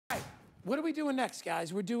what are we doing next,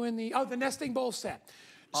 guys? We're doing the nesting bowl set.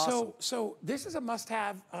 Awesome. So this is a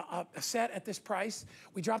must-have a set at this price.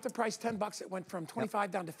 We dropped the price $10. It went from 25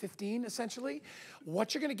 down to 15, essentially.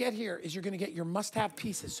 What you're gonna get here is you're gonna get your must-have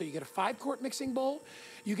pieces. So you get a 5-quart mixing bowl,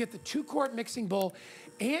 you get the 2-quart mixing bowl,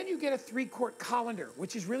 and you get a 3-quart colander,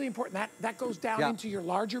 which is really important. That goes down into your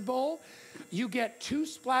larger bowl. You get 2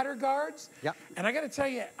 splatter guards. And I gotta tell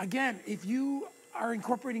you, again, if you are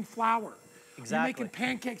incorporating flour, you're making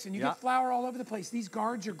pancakes and you get flour all over the place, these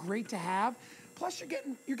guards are great to have. Plus,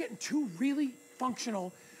 you're getting 2 really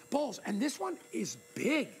functional bowls, and this one is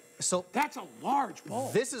big. So that's a large bowl.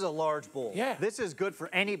 This is a large bowl. Yeah. This is good for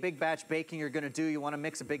any big batch baking you're gonna do. You wanna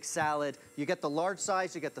mix a big salad. You get the large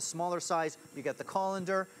size, you get the smaller size, you get the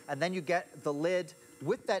colander, and then you get the lid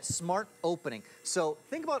with that smart opening. So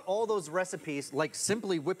think about all those recipes like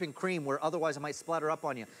simply whipping cream where otherwise it might splatter up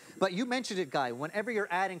on you. But you mentioned it, Guy, whenever you're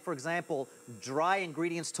adding, for example, dry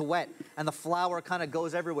ingredients to wet and the flour kind of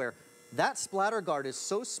goes everywhere, that splatter guard is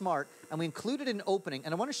so smart, and we included an opening,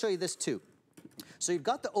 and I want to show you this too. So you've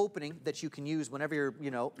got the opening that you can use whenever you're,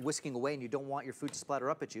 whisking away and you don't want your food to splatter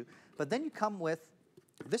up at you, but then you come with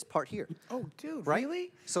this part here. Oh, dude, right?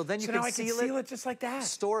 Really? So then you now I can seal it just like that.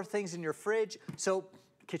 Store things in your fridge. So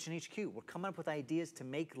Kitchen HQ, we're coming up with ideas to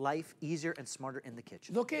make life easier and smarter in the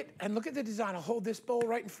kitchen. Look at the design. I'll hold this bowl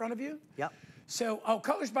right in front of you. Yep. So,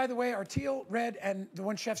 colors, by the way, are teal, red, and the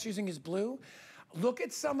one Chef's using is blue. Look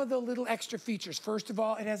at some of the little extra features. First of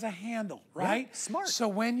all, it has a handle, right? Yeah, smart. So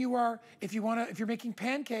when if you're making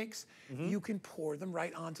pancakes, you can pour them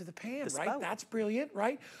right onto the pan, right? Spout. That's brilliant,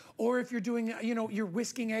 right? Or if you're doing, you're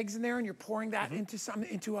whisking eggs in there and you're pouring that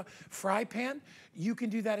into a fry pan, you can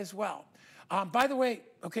do that as well. By the way,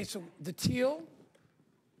 okay, so the teal,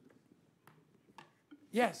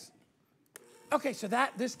 yes. Okay, so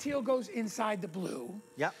this teal goes inside the blue.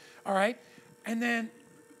 Yep. All right, and then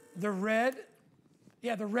the red.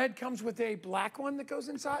 Yeah, the red comes with a black one that goes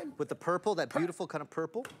inside. With the purple, that beautiful kind of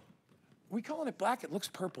purple. We calling it black, it looks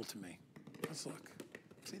purple to me. Let's look.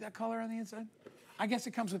 See that color on the inside? I guess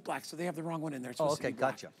it comes with black, so they have the wrong one in there. It's supposed to be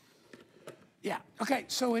black. Gotcha. Yeah, okay,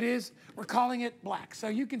 so we're calling it black. So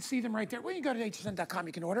you can see them right there. When you go to hsn.com,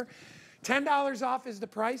 you can order. $10 off is the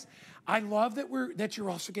price. I love that you're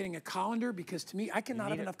also getting a colander, because to me, I cannot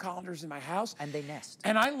have enough colanders in my house. And they nest.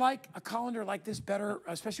 And I like a colander like this better,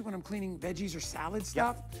 especially when I'm cleaning veggies or salad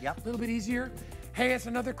stuff. Yep. A little bit easier. Hey, it's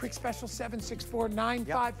another quick special,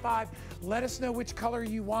 764-955. Let us know which color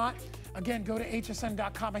you want. Again, go to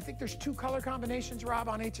hsn.com. I think there's 2 color combinations, Rob,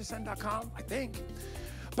 on hsn.com, I think.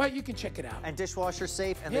 But you can check it out. And dishwasher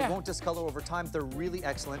safe, and they won't discolor over time. They're really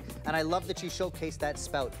excellent. And I love that you showcase that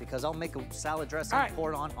spout, because I'll make a salad dressing,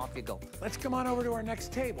 pour it on, off you go. Let's come on over to our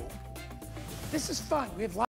next table. This is fun. We have lots